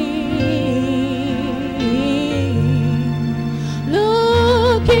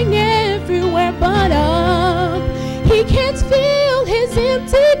 Looking everywhere but up, he can't fill his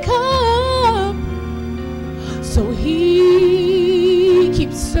empty cup. So he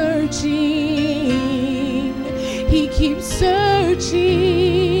keeps searching, he keeps searching,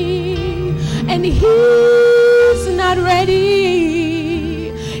 and he's not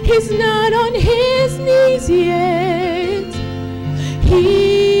ready. He's not on his knees yet.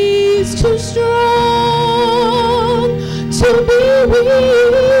 He's too strong to be weak.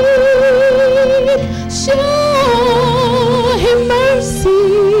 Show him mercy.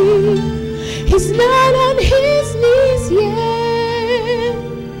 He's not on his knees yet.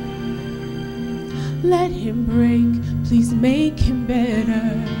 Let him break, please make him better.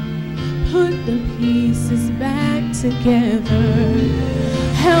 Put the pieces back together.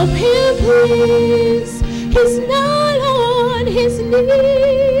 Help him, please. He's not on his knees.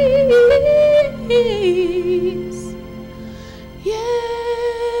 Yeah.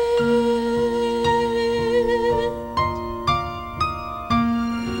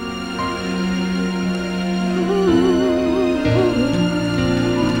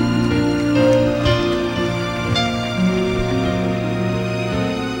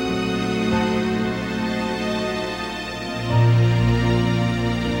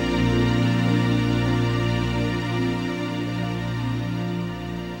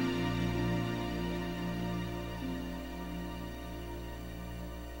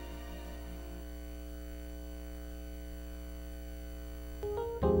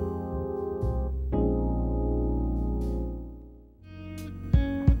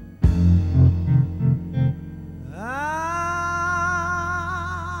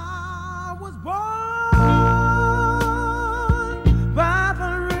 I was born by the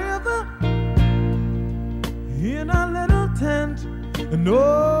river in a little tent, and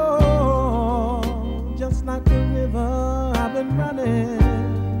oh, just like the river, I've been running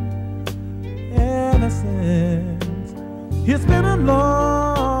ever since. It's been a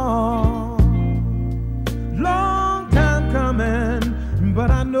long, long time coming, but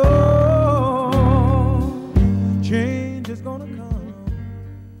I know change is gonna come.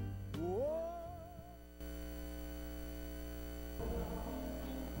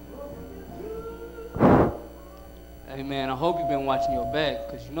 Hey man, I hope you've been watching your back,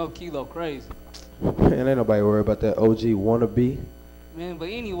 cause you know Kilo crazy. Man, ain't nobody worried about that OG wannabe. Man, but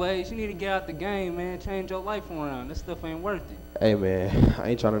anyways, you need to get out the game, man. Change your life around. This stuff ain't worth it. Hey man, I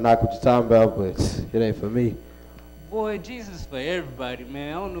ain't trying to knock what you're talking about, but it ain't for me. Boy, Jesus is for everybody,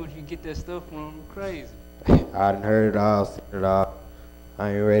 man. I don't know if you get that stuff from. You crazy. I done heard it all, seen it all.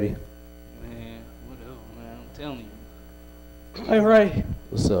 I ain't ready. Man, whatever, man. I'm telling you. Hey, Ray.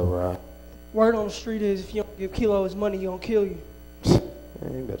 What's up, Rob? Word on the street is if you don't give Kilo his money, he gonna kill you.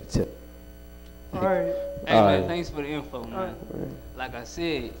 Man, you better tell. All right. Hey, man, thanks for the info, man. Like I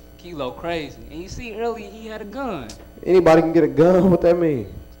said, Kilo crazy. And you see earlier he had a gun. Anybody can get a gun? What that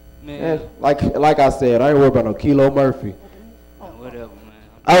mean? Man. Like I said, I ain't worried about no Kilo Murphy. Whatever, man.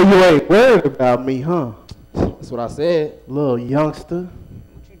 Oh, you ain't worried about me, huh? That's what I said. Little youngster.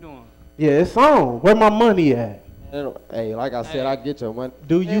 What you doing? Yeah, it's on. Where my money at? Hey, like I said, I get your money.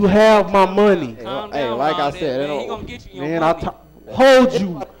 Do you have my money? Calm Hey, down, like I Ron, said, man. He gonna get you your Man, money. hold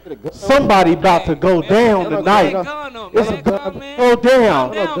you. Somebody about to go down tonight. It's a gun. Go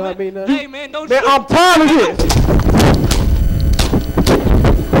down. Hey, man, don't Man, I'm tired of this.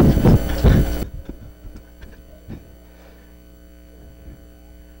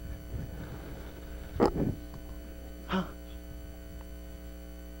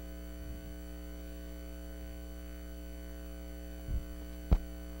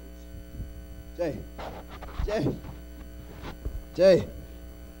 Jay.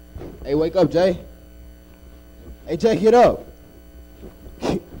 Hey, wake up, Jay. Hey, Jay, get up.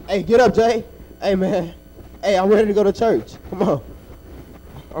 Hey, get up, Jay. Hey, man. Hey, I'm ready to go to church. Come on.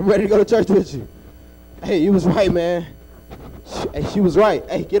 I'm ready to go to church with you. Hey, you was right, man. Hey, she was right.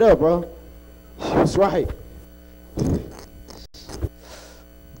 Hey, get up, bro. She was right.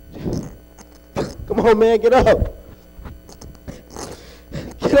 Come on, man, get up.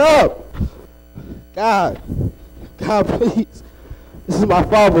 Get up. God, please. This is my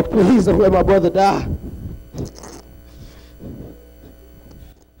father. Please don't let my brother die.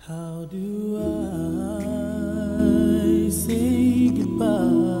 How do I say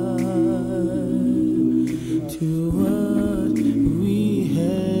goodbye to what we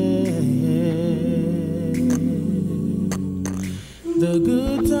had? The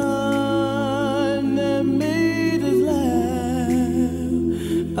good time that made us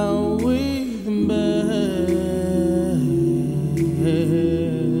laugh, outweigh them bad.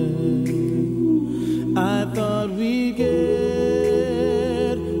 I thought we'd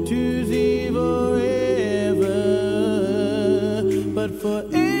get to see forever, but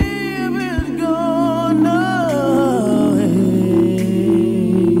forever's gone away.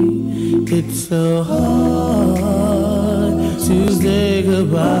 It's so hard to say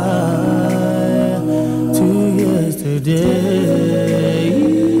goodbye to yesterday.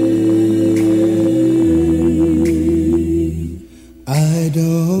 I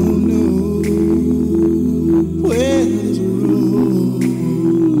don't know where this road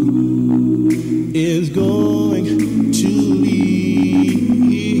is going to lead.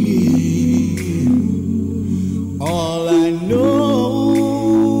 All I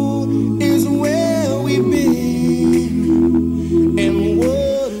know is where we've been and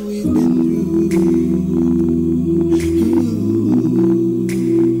what we've been through.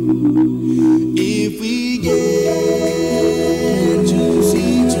 If we get to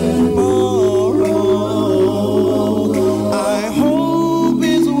see tomorrow, I hope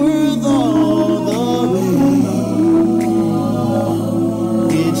it's worth all the wait.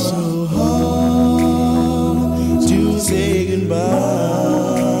 It's so hard to say goodbye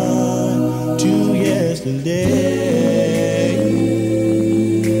to yesterday.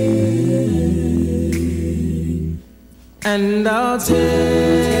 And I'll take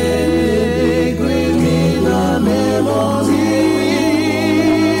with me the memories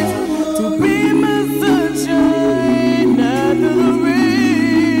to be my sunshine after the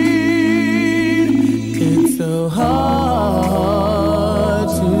rain. It's so hard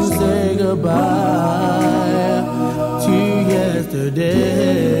to say goodbye to yesterday.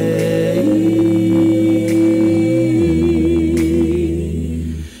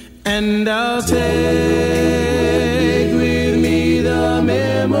 And I'll take with me the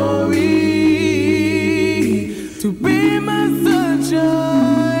memory to be my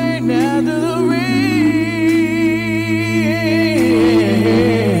sunshine after the rain.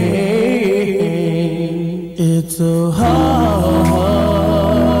 It's so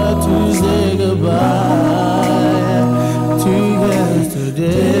hard to say goodbye to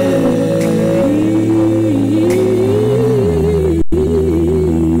yesterday.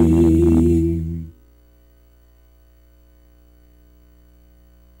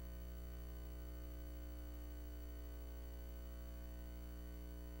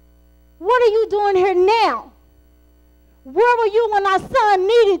 What are you doing here now? Where were you when our son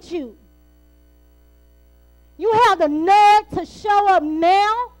needed you? You have the nerve to show up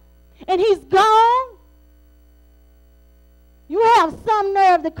now and he's gone? You have some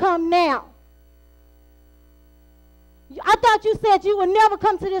nerve to come now. I thought you said you would never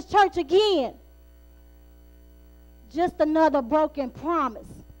come to this church again. Just another broken promise.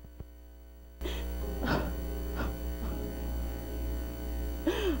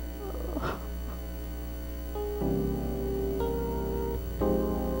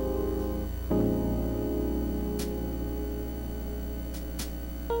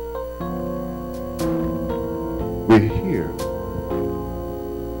 We're here.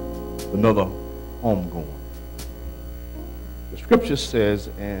 Another homegoing. The scripture says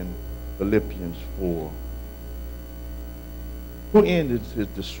in Philippians 4, who ended his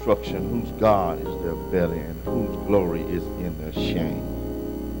destruction, whose God is their belly, and whose glory is in their shame,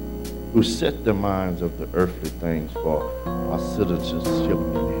 who set their minds of the earthly things for our citizenship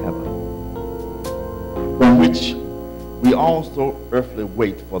in heaven, from which we also earthly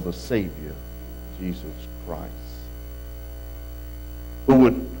wait for the Savior, Jesus Christ, who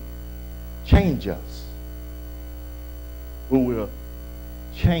would change us, who will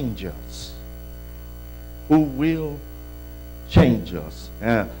change us, who will change us,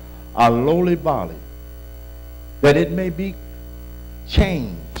 and our lowly body, that it may be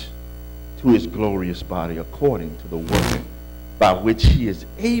changed to his glorious body according to the working by which he is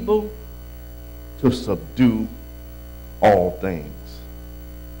able to subdue all things.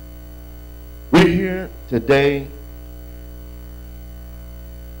 We're here today.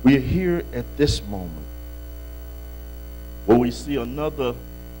 We're here at this moment where we see another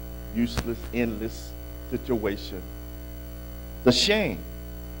useless, endless situation. It's a shame.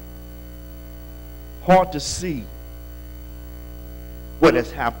 Hard to see what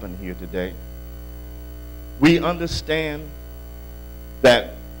has happened here today. We understand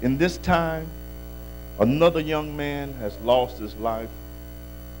that in this time, another young man has lost his life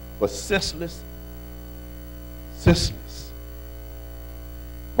for senseless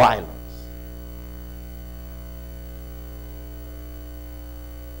violence.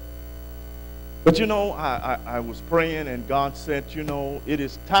 But you know, I was praying and God said, you know, it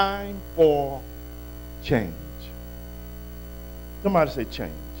is time for change. Somebody say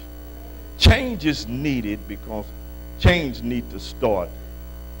change. Change is needed because change needs to start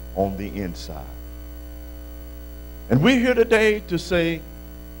on the inside. And we're here today to say,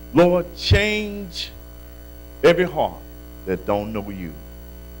 Lord, change every heart that don't know you.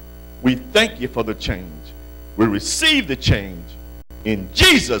 We thank you for the change. We receive the change in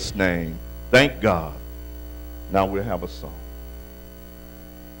Jesus' name. Thank God. Now we'll have a song.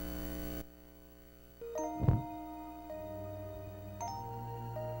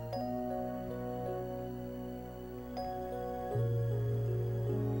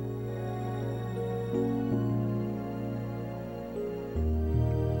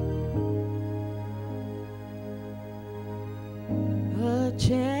 A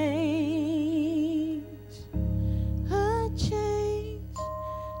change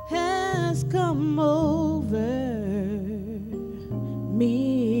has come over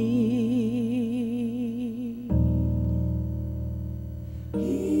me.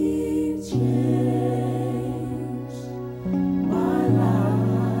 He changed my life,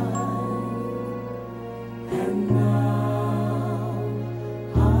 and now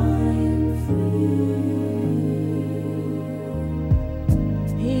I'm free.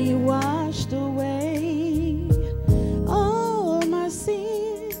 He washed away all my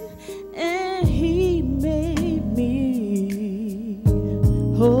sin, and he made me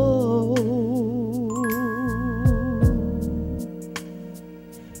whole.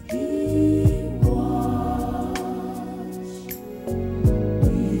 He washed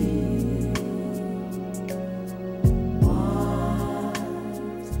me white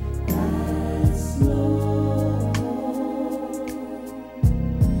as snow.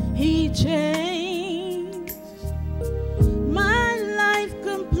 He changed my life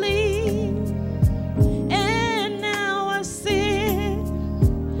complete, and now I sit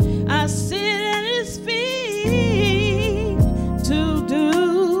at his feet to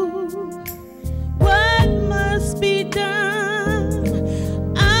do what must be done.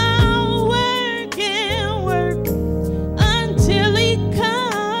 I'll work and work until he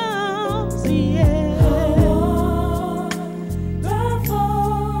comes. Yeah.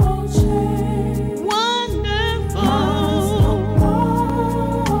 Wonderful change.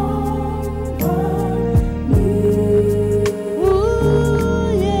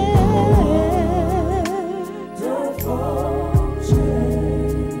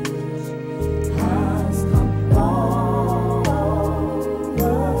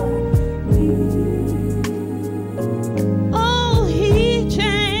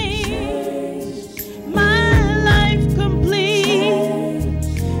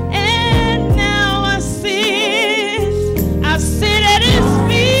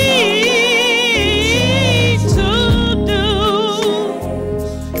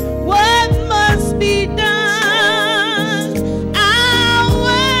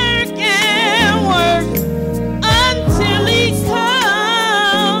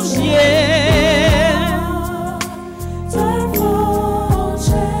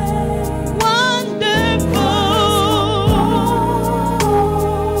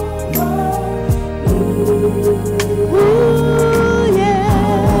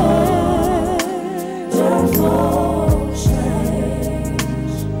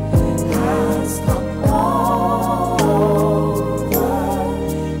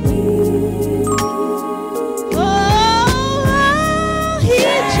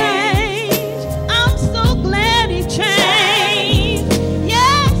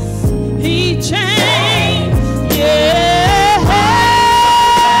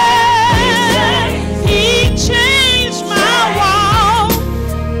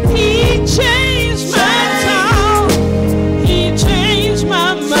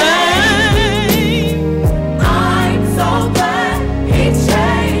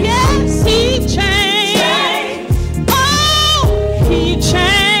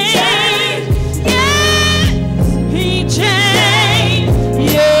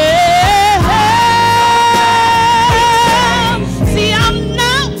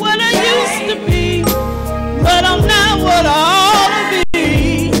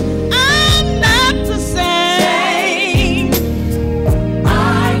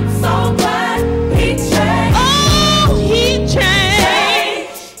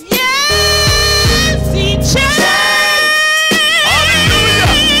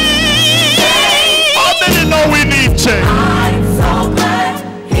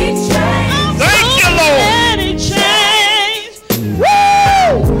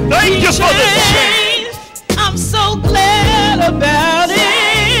 for the change. I'm so glad about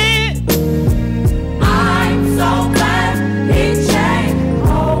it. I'm so glad he changed.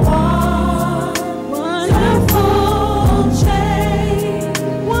 Oh, wonderful change.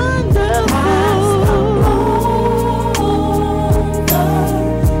 Wonderful.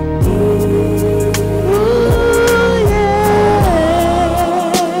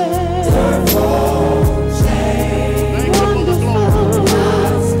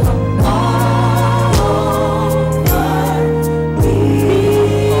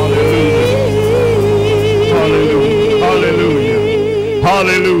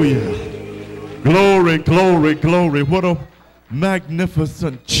 Hallelujah. Glory, glory, glory. What a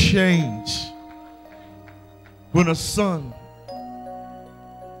magnificent change. When a son,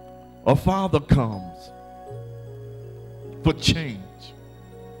 a father comes for change.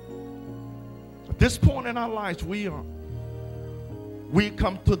 At this point in our lives, we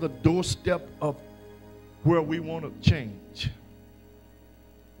come to the doorstep of where we want to change.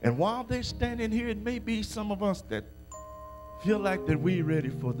 And while they're standing here, it may be some of us that feel like that we're ready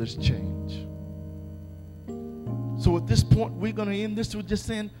for this change. So at this point, we're going to end this with just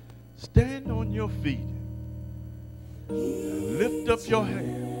saying, stand on your feet. Lift up your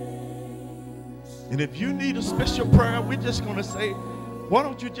hand. And if you need a special prayer, we're just going to say, why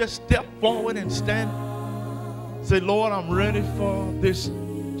don't you just step forward and stand? Say, Lord, I'm ready for this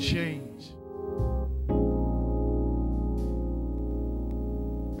change.